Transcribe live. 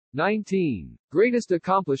19. Greatest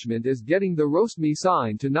accomplishment is getting the roast me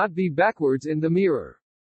sign to not be backwards in the mirror.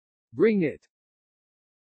 Bring it.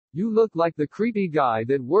 You look like the creepy guy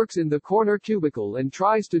that works in the corner cubicle and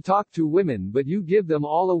tries to talk to women but you give them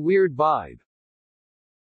all a weird vibe.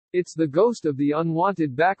 It's the ghost of the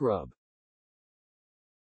unwanted backrub.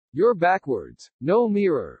 You're backwards. No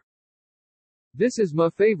mirror. This is my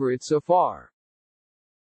favorite so far.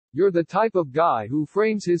 You're the type of guy who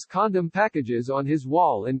frames his condom packages on his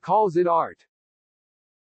wall and calls it art.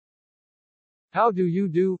 How do you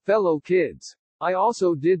do, fellow kids? I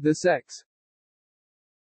also did the sex.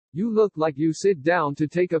 You look like you sit down to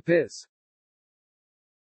take a piss.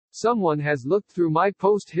 Someone has looked through my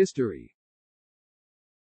post history.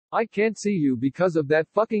 I can't see you because of that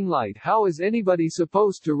fucking light. How is anybody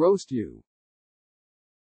supposed to roast you?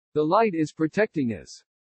 The light is protecting us.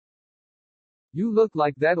 You look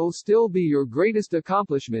like that'll still be your greatest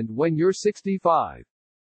accomplishment when you're 65.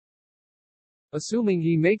 Assuming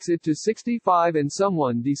he makes it to 65 and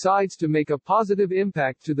someone decides to make a positive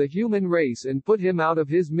impact to the human race and put him out of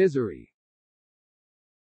his misery.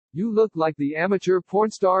 You look like the amateur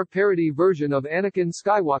pornstar parody version of Anakin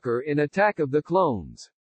Skywalker in Attack of the Clones.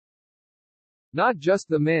 Not just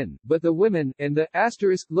the men, but the women, and the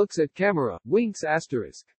asterisk looks at camera, winks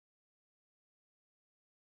asterisk.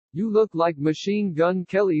 You look like Machine Gun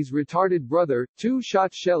Kelly's retarded brother, Two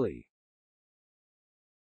Shot Shelly.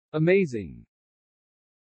 Amazing.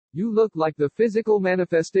 You look like the physical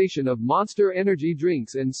manifestation of Monster energy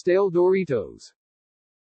drinks and stale Doritos.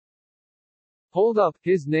 Hold up,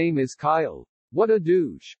 his name is Kyle. What a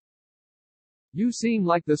douche. You seem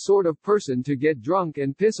like the sort of person to get drunk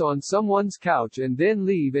and piss on someone's couch and then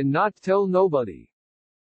leave and not tell nobody.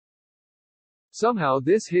 Somehow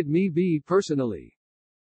this hit me personally.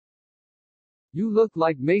 You look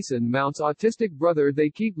like Mason Mount's autistic brother they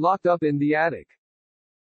keep locked up in the attic.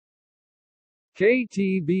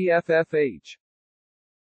 KTBFFH.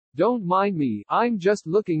 Don't mind me, I'm just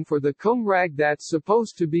looking for the cum rag that's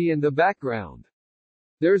supposed to be in the background.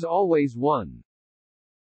 There's always one.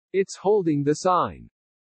 It's holding the sign.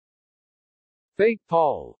 Fake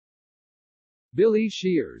Paul. Billy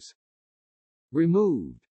Shears.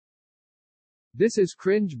 Removed. This is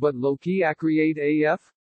cringe but low-key accurate AF?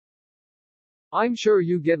 I'm sure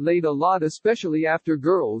you get laid a lot, especially after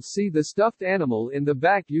girls see the stuffed animal in the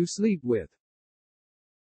back you sleep with.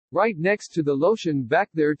 Right next to the lotion back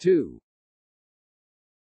there too.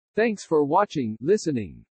 Thanks for watching,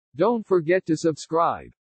 listening. Don't forget to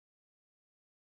subscribe.